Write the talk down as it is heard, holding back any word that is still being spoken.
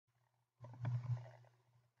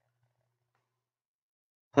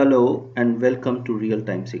Hello and welcome to Real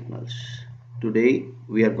Time Signals. Today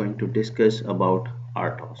we are going to discuss about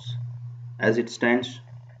RTOS. As it stands,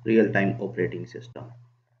 Real Time Operating System.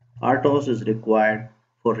 RTOS is required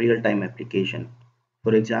for real-time application.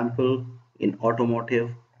 For example, in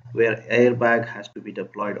automotive where airbag has to be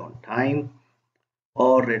deployed on time,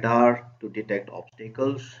 or radar to detect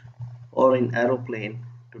obstacles, or in aeroplane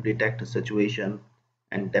to detect a situation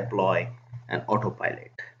and deploy an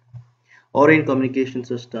autopilot, or in communication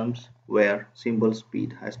systems where symbol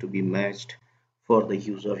speed has to be matched for the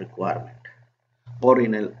user requirement, or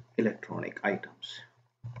in electronic items.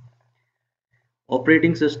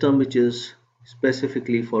 Operating system, which is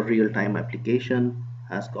specifically for real-time application,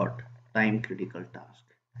 has got time critical task,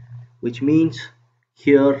 which means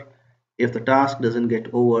here if the task doesn't get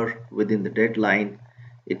over within the deadline,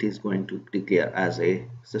 it is going to declare as a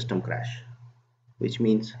system crash, which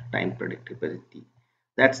means time predictability.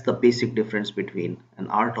 That's the basic difference between an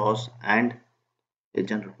RTOS and a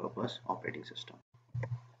general purpose operating system.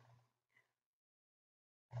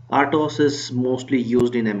 RTOS is mostly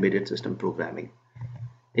used in embedded system programming.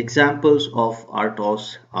 Examples of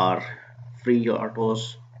RTOS are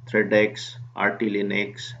FreeRTOS, ThreadX,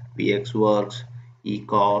 RT-Linux, VxWorks,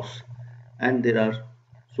 ECOS, and there are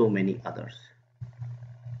so many others.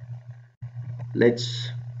 Let's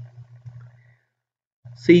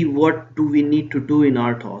see what do we need to do in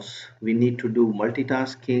RTOS. We need to do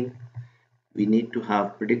multitasking. We need to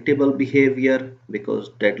have predictable behavior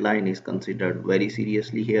because deadline is considered very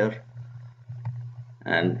seriously here,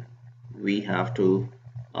 and we have to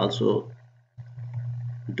also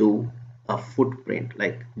do a footprint.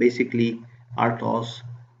 Like basically RTOS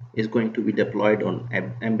is going to be deployed on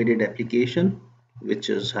embedded application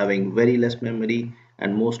which is having very less memory,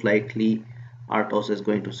 and most likely RTOS is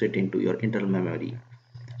going to sit into your internal memory.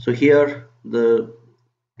 So here the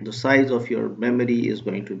size of your memory is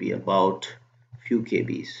going to be about few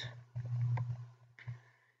KBs.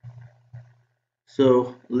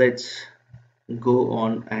 So let's go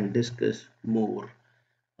on and discuss more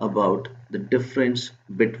about the difference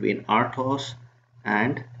between RTOS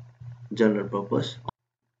and general purpose.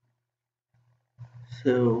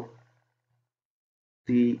 So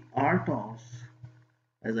the RTOS,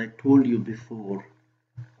 as I told you before,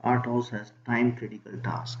 RTOS has time critical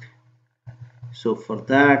task. So for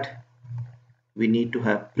that we need to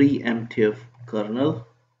have preemptive kernel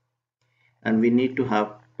and we need to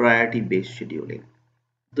have priority based scheduling.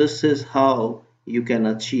 This is how you can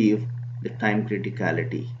achieve the time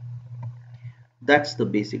criticality. That's the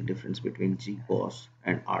basic difference between GPOS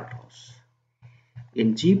and RTOS.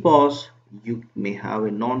 In GPOS, you may have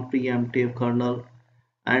a non-preemptive kernel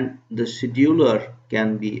and the scheduler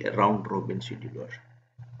can be a round-robin scheduler,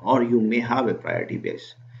 or you may have a priority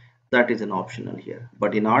base. That is an optional here.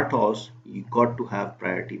 But in RTOS, you got to have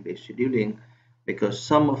priority-based scheduling because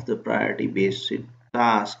some of the priority-based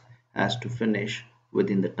task has to finish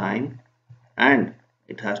within the time, and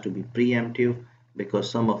it has to be preemptive because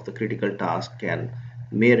some of the critical tasks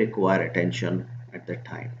may require attention at that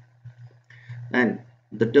time. And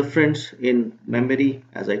the difference in memory,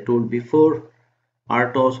 as I told before,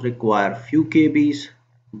 RTOS require few KBs,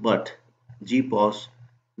 but GPOS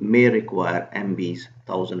may require MBs,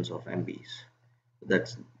 thousands of MBs.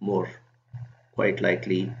 That's more quite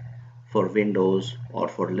likely for Windows or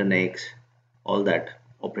for Linux, all that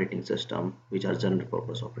operating system which are general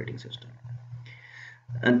purpose operating system.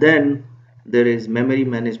 And then there is memory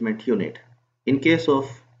management unit. In case of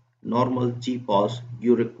normal GPOS,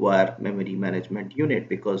 you require memory management unit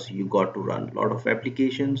because you got to run a lot of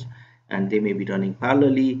applications and they may be running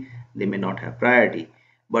parallelly, they may not have priority.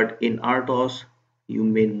 But in RTOS, you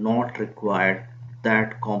may not require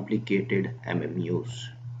that complicated MMUs.